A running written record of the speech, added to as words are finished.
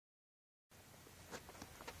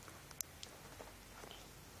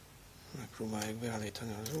Megpróbáljuk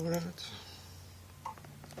beállítani az órát.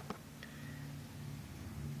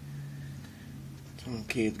 Van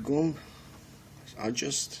két gomb, az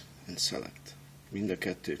Adjust and Select. Mind a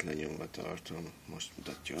kettőt lenyomva tartom, most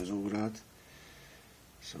mutatja az órát.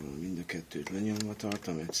 Szóval mind a kettőt lenyomva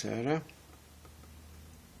tartom egyszerre.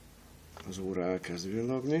 Az óra elkezd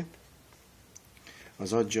villogni.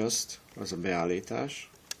 Az Adjust, az a beállítás,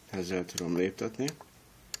 ezzel tudom léptetni.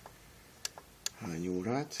 Hány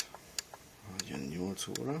órát? Legyen 8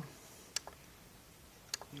 óra.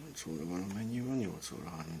 8 óra valamennyi van, 8 óra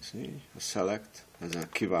 34. A Select, ezzel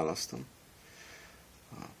kiválasztom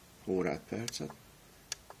a órát, percet.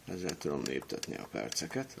 Ezzel tudom léptetni a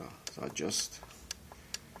perceket, az Adjust.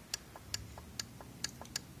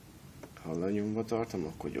 Ha lenyomva tartom,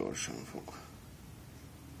 akkor gyorsan fog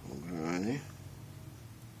ugrálni.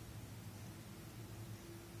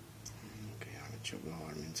 Oké, állítsa be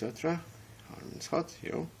 35-re. 36,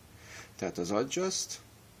 jó. Tehát az Adjust,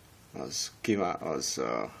 az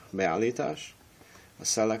beállítás, a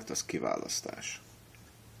Select, az kiválasztás.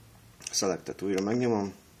 A Selectet újra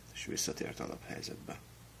megnyomom, és visszatért alaphelyzetbe.